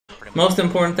Most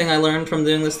important thing I learned from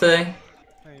doing this today: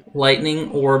 lightning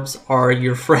orbs are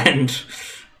your friend.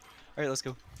 Alright, let's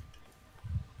go.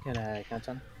 Can I count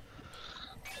on?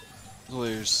 Well,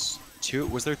 there's 2.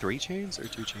 Was there 3 chains or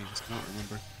 2 chains? I don't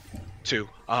remember. 2.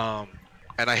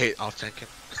 And I hate off tanking.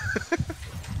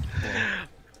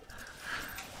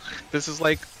 This is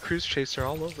like Cruise Chaser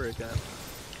all over again.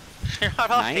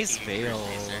 Nice fail.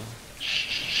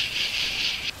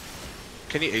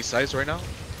 Can you ace size right now?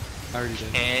 I already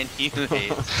did. And you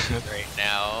ace right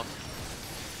now.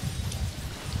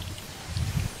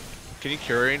 Can you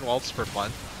curing waltz for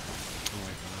fun? Oh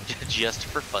my god. Just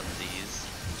for funsies.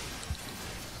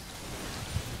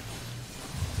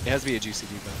 It has to be a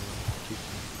GCD, by the way.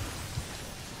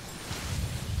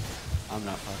 I'm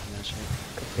not popping that shit.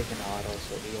 Could take an auto,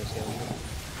 so ES go.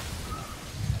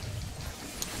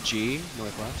 G,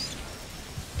 northwest.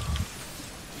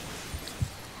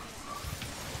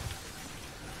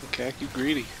 Okay, you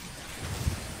greedy.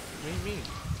 What do you mean?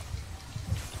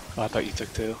 Oh, I thought you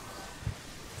took 2.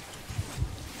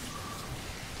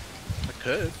 I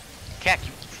could. Cack,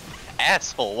 you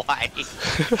asshole, why?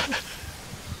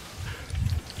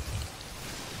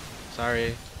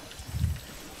 Sorry.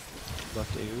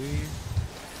 Left AoE.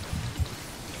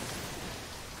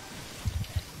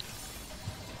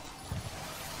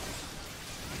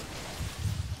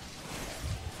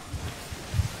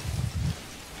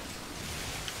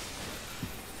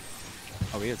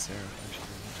 Oh, we had Sarah actually.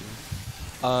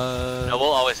 No,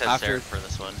 we'll always have after- Sarah for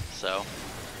this one, so.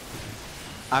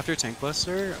 After Tank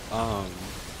Buster,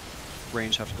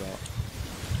 range have to go out.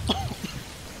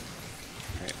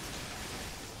 Right.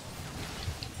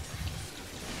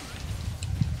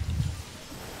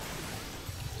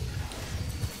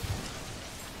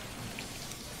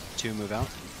 Two move out.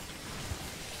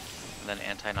 And then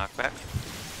anti-knockback.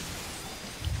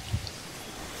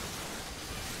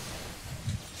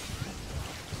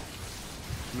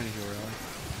 I'm gonna heal rally.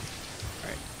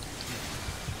 Alright.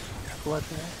 Blood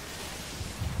there.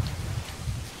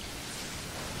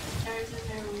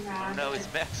 Oh no, he's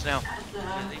max now.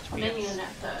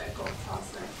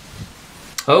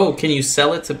 Oh, can you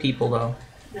sell it to people though?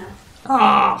 No.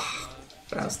 Ah,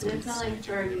 bastards. It's not like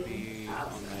Jordan. Be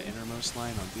on that innermost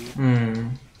line on B. Hmm.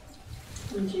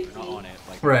 Not on it,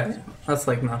 like Right. That's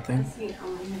like nothing. That's the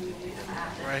only thing we have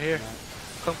added. Right here.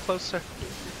 Come closer.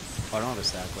 Oh, I don't have a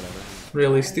stack, whatever.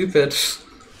 Really stupid.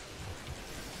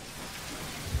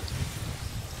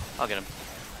 I'll get him.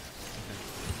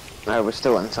 No, we're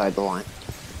still inside the line.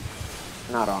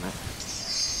 Not on it.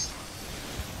 Just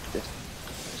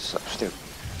so stupid.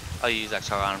 I'll use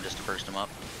XR on him just to burst him up.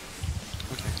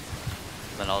 Okay.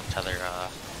 Then I'll tether,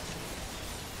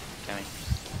 Kemi.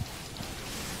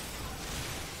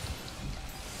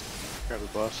 Grab the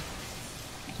boss.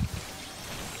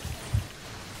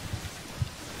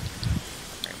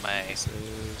 Alright, my This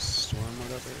is storm,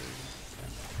 whatever.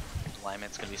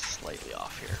 alignment's gonna be slightly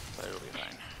off here, but it'll be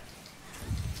fine.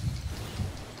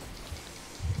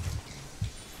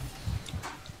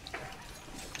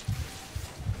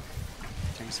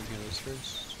 Tank some healers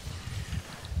first.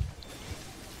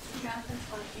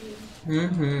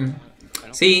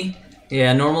 Mm-hmm. See?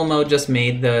 Yeah, normal mode just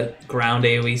made the ground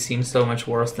AoE seem so much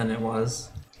worse than it was.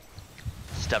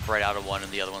 Step right out of one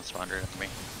and the other one's under it for me.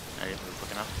 I didn't move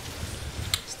quick enough.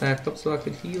 Stacked up so I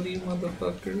could heal you,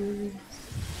 motherfucker.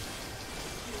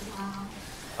 Wow.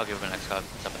 I'll give him an X-Cog.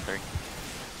 It's up in 3.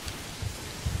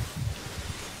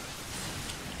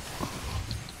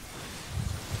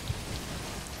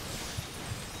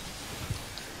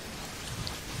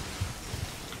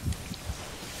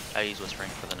 I use Whispering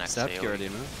for the next Step, AoE. you already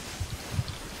moved.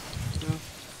 No.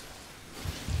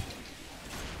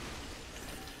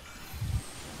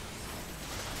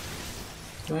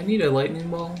 Do I need a lightning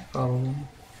ball? Probably.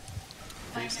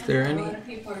 Is there any- A lot of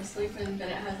people are sleeping, but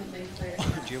it hasn't been cleared. Do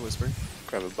you have Whisper?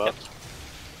 Grab a buff.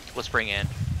 Whispering in.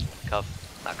 Cov.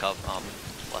 Not Cov,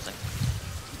 Blessing.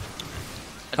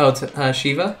 Oh, it's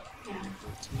Shiva? Yeah.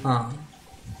 Oh.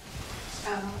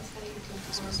 Oh, it's gonna get to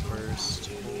This the was four, first,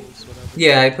 four, holes, whatever.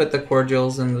 Yeah, I put the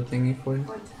cordials in the thingy for you.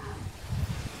 What's that?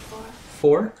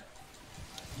 4?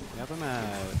 We have him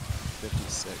at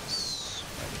 56.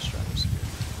 By the stratosphere.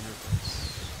 100 bucks.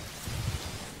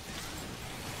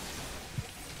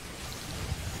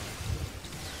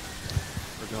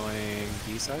 We're going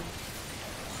B side.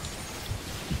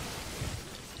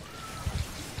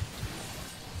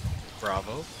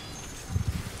 Bravo.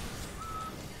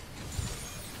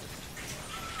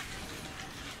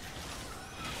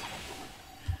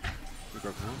 We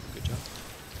broke home. Good job.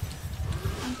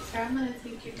 So I'm gonna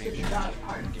take you to Make the sure dog to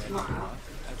park get tomorrow. up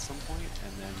at some point,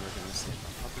 and then we're gonna sit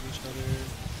on top of each other.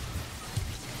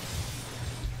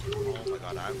 Oh my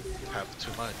god, I have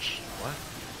too much. What?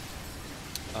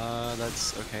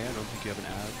 That's okay. I don't think you have an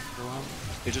ad for a while.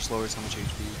 It just lowers how much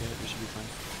HP you get. It should be fine.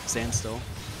 Stand still.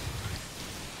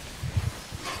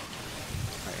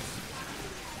 Alright.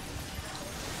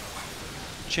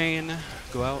 Chain,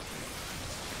 go out.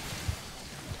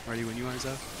 Ready when you are,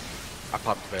 Zeph? I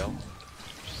popped the veil.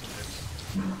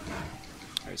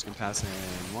 Alright, just gonna pass in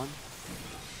 1.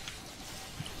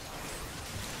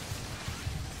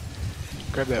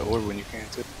 Grab that orb when you can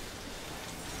too.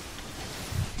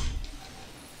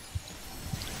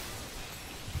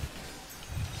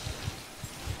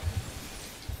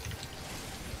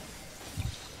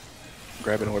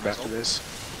 Grab an orb after this.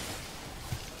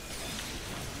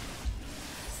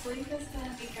 Sleep is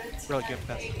gonna be good Really tonight, good,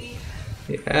 Beth. baby.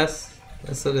 Yes,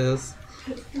 yes it is.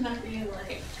 It's gonna be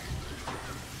like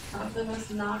both of us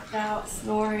knocked out,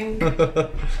 snoring.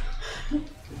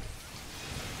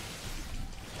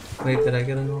 Wait, did I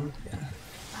get an orb? Yeah.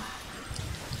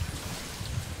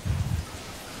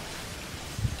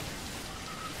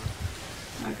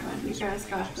 Oh my god, you guys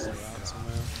got Just throw this. out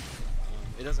somewhere.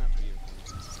 It doesn't have to be your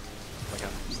corners necessarily. Like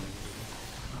I'm just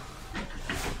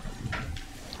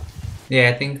Yeah,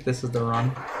 I think this is the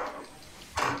run.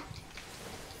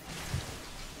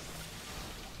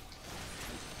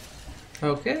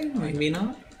 Okay, maybe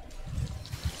not.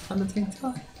 Time to take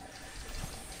time.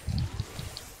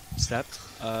 Step.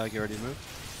 Get ready to move.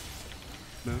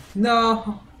 Move.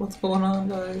 No! What's going on,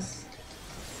 guys?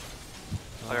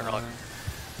 Fire rock.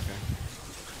 Okay.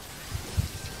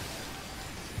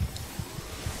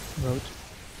 Road.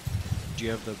 Do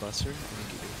you have the buster? I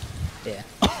think you do. Yeah.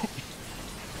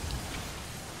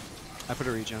 I put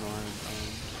a regen on.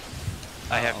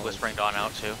 I have I'll- Whispering Dawn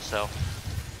out too, so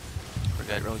we're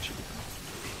Okay, good. really should be fine.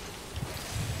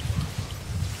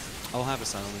 I'll have a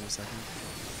silent in a second.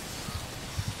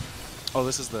 Oh,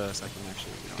 this is the second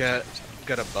actually. We don't Get have to-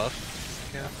 get a buff.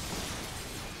 Yeah.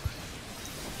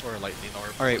 Or a lightning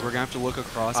orb. Alright, we're gonna have to look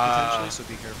across potentially, so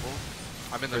be careful.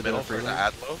 I'm in for the the middle for free the lane.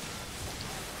 ad low.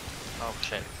 Oh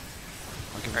shit.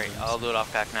 I'll give Alright, him I'll do it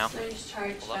off pack now. So he's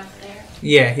charged Hold up. up there.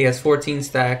 Yeah, he has 14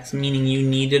 stacks, meaning you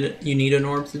need an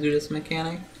orb to do this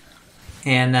mechanic.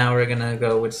 And now we're gonna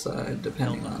go which side,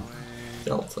 depending on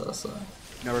Delta side.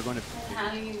 No, we're going to And how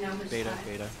do you know which beta, side?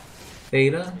 beta.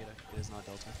 Beta? Beta. It is not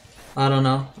delta. I don't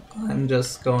know. I'm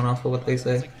just going off of what they It's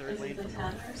say. like third Is lane it the from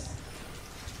north. tethers?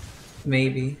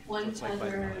 Maybe. One Looks like by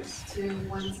the tether noise. to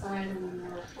one side and then there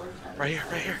were 4 tethers. Right here,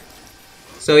 right here.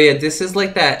 So yeah, this is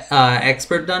like that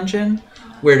expert dungeon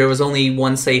where there was only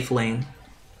one safe lane.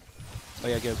 Oh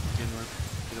yeah, get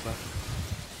north. Get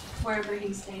above. Wherever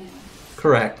he's standing.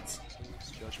 Correct.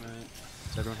 Judgment.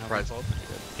 Does everyone have Right. one?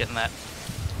 Getting that.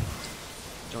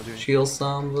 Don't do anything. Shield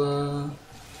Samba,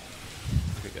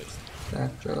 Okay, good.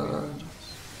 Spectra.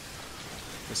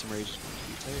 Get some rage.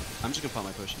 Tight. I'm just gonna pop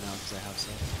my potion now because I have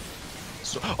some.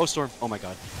 Oh, storm! Oh my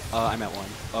god. I'm at 1.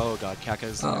 Oh god,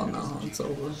 Kaka's. Oh no, it's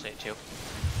over. Say 2.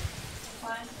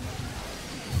 Why?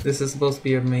 This is supposed to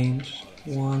be a mage.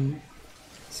 1,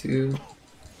 2.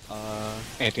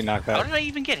 Anti How knockout. did I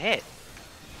even get hit?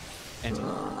 And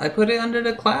I put it under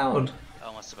the cloud.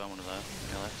 Oh, must have been one of the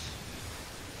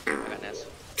relics. I got Ness.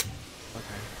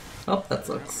 okay. Oh, that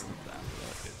sucks.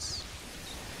 It's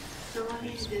So what do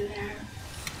you do there?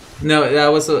 No,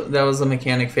 that was a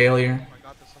mechanic failure. I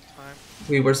got this on time.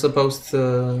 We were supposed to.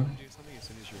 do something as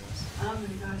soon as you rest. Oh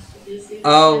my gosh, did you see the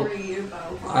Oh, Shimmer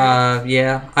bow?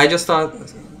 Yeah. I just thought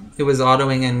it was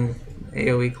autoing in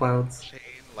AOE clouds. Chain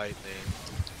lightning.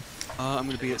 I'm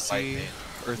gonna be at C Lightning.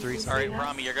 or 3. Alright,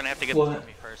 Rami, you're gonna have to get What? the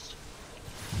me first.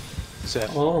 Set.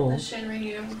 Oh, The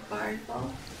Shinryu bard bow?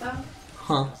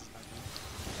 huh.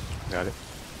 Got it.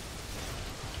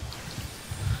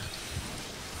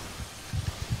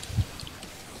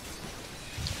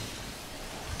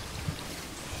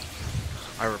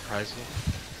 I reprisal.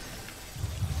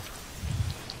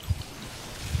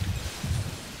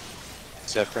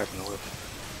 Zeph grabbing the orb.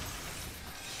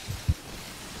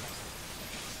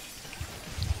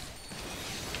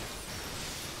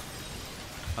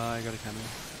 I got a camera.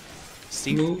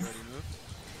 Steve, Move. you already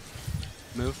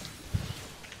moved? Move.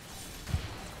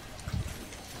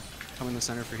 Come in the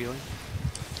center for healing.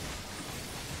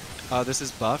 This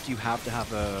is buffed. You have to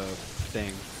have a thing.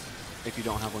 If you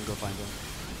don't have one, go find one.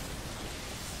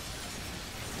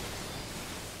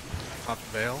 Pop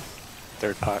the veil.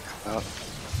 Third pot out.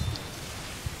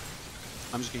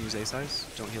 I'm just gonna use A size.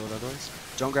 Don't heal it otherwise.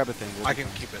 Don't grab a thing. We'll I be can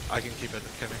fine. keep it. I can keep it,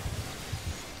 Kenny.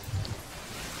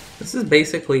 This is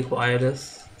basically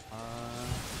Quietus.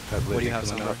 Got What do you Living have,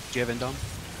 coming Summer? up. Do you have Indom?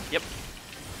 Yep.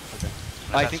 Okay.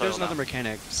 I I got think there's soil another now.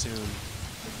 mechanic soon.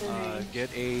 Get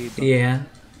a. Yeah.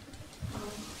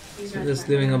 So just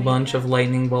doing a bunch of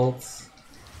lightning bolts.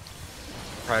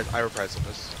 I reprised on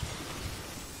this.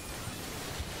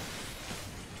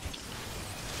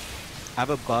 I have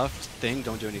a buffed thing,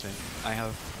 don't do anything. I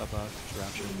have a buffed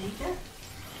rapture.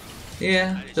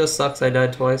 Yeah, just sucks I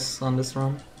died twice on this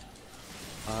run.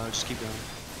 Just keep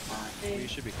going. You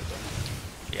should be good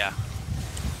though. Yeah.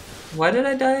 Why did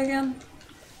I die again?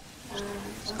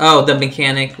 Oh, the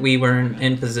mechanic, we weren't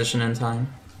in position in time.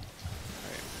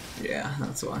 Yeah,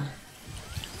 that's why.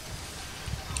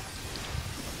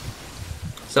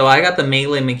 So I got the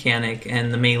melee mechanic,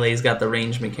 and the melee's got the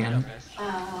range mechanic.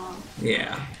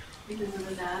 Yeah. Because of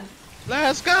the dash.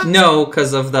 Let's go! No,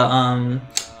 because of the,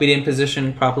 we didn't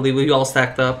position properly, we all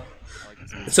stacked up.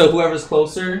 So whoever's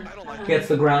closer gets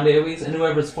the ground AoEs, and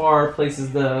whoever's far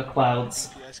places the clouds.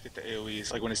 DPS get the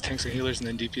AoEs, like when it's tanks and healers and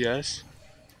then DPS?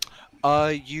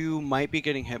 You might be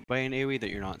getting hit by an AoE that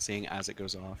you're not seeing as it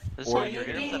goes off. This is all your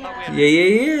items? I thought we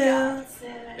had Yeah.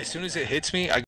 As soon as it hits me, I